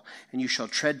stall, and you shall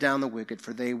tread down the wicked,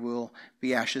 for they will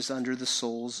be ashes under the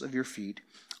soles of your feet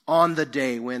on the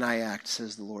day when I act,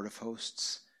 says the Lord of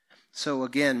hosts. So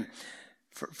again,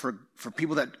 for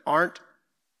people that aren't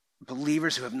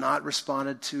believers, who have not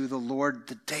responded to the Lord,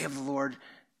 the day of the Lord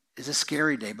is a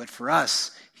scary day. But for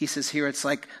us, he says here, it's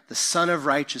like the Son of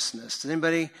Righteousness. Does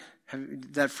anybody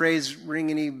have that phrase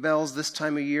ring any bells this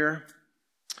time of year?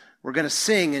 We're going to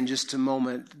sing in just a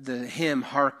moment the hymn,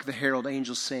 Hark the Herald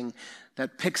Angels Sing,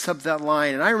 that picks up that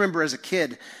line. And I remember as a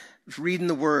kid reading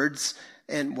the words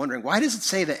and wondering, why does it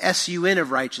say the S-U-N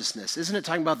of righteousness? Isn't it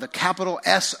talking about the capital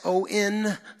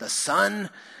S-O-N, the Son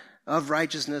of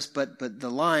Righteousness? But the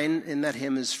line in that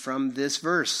hymn is from this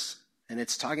verse, and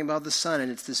it's talking about the Son,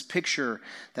 and it's this picture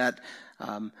that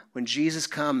when Jesus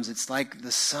comes, it's like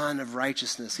the Son of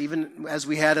Righteousness. Even as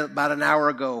we had about an hour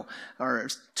ago, or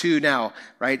two now,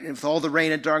 right? And with all the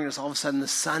rain and darkness, all of a sudden the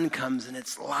sun comes and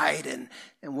it's light. And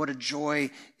what a joy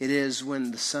it is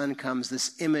when the sun comes.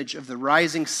 This image of the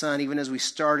rising sun, even as we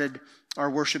started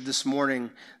our worship this morning,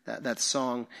 that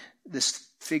song, this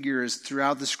figure is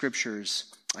throughout the scriptures.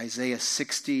 Isaiah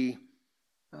 60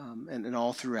 and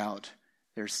all throughout.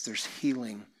 There's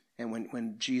healing. And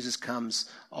when Jesus comes,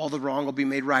 all the wrong will be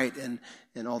made right, and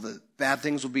all the bad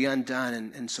things will be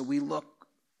undone. And so we look,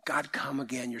 God, come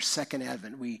again, your second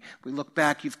advent. We look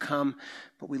back, you've come,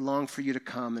 but we long for you to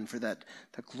come and for that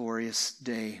glorious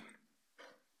day.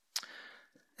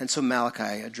 And so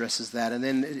Malachi addresses that. And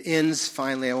then it ends,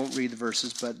 finally, I won't read the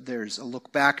verses, but there's a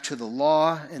look back to the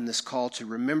law and this call to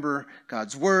remember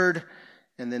God's word,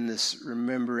 and then this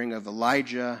remembering of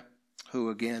Elijah,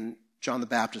 who again, John the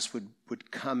Baptist would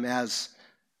come as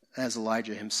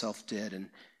Elijah himself did. And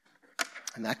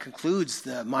that concludes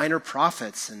the minor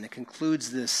prophets, and it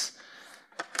concludes this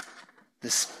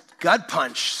gut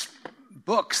punch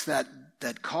books that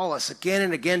call us again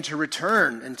and again to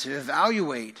return and to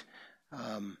evaluate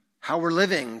how we're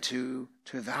living, to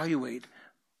evaluate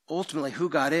ultimately who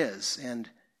God is. And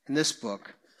in this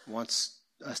book, it wants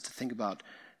us to think about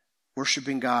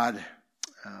worshiping God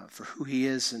for who he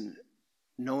is and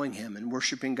knowing him, and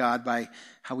worshiping God by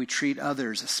how we treat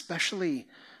others, especially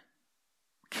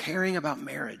caring about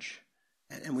marriage.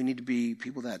 And we need to be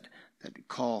people that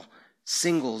call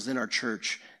singles in our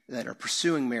church that are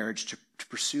pursuing marriage to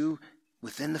pursue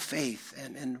within the faith.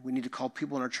 And we need to call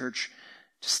people in our church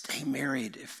to stay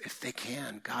married if they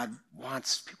can. God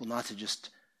wants people not to just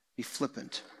be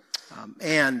flippant.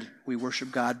 And we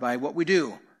worship God by what we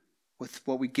do, with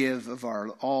what we give of our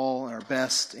all, our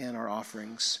best, and our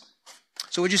offerings.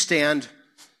 So would you stand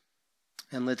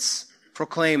and let's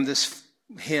proclaim this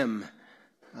hymn,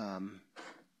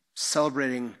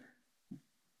 celebrating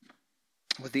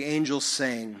what the angels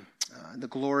sang, the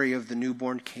glory of the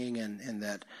newborn King, and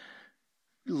that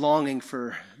longing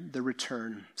for the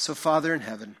return. So Father in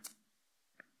heaven,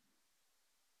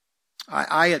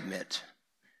 I admit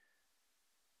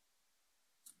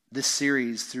this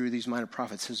series through these minor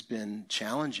prophets has been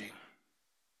challenging.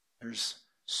 There's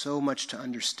so much to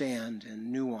understand and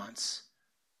nuance.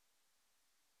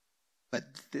 But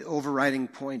the overriding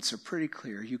points are pretty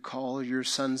clear. You call your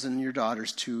sons and your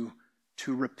daughters to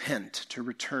repent, to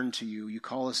return to you. You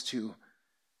call us to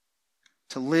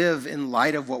live in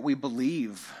light of what we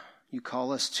believe. You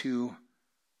call us to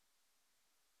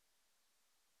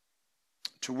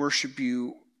worship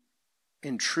you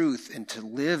in truth and to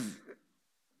live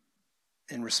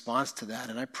in response to that.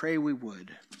 And I pray we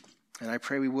would. And I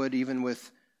pray we would, even with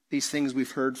these things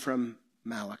we've heard from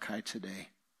Malachi today.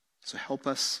 So help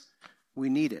us. We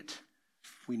need it.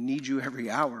 We need you every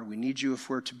hour. We need you if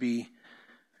we're to be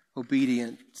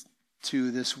obedient to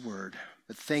this word.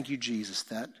 But thank you, Jesus,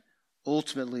 that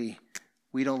ultimately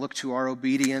we don't look to our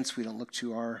obedience. We don't look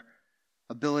to our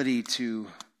ability to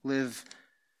live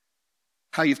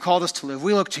how you've called us to live.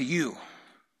 We look to you,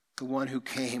 the one who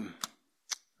came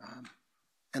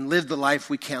and lived the life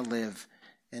we can't live,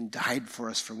 and died for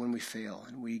us for when we fail.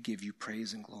 And we give you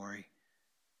praise and glory.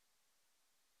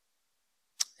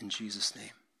 In Jesus'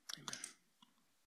 name.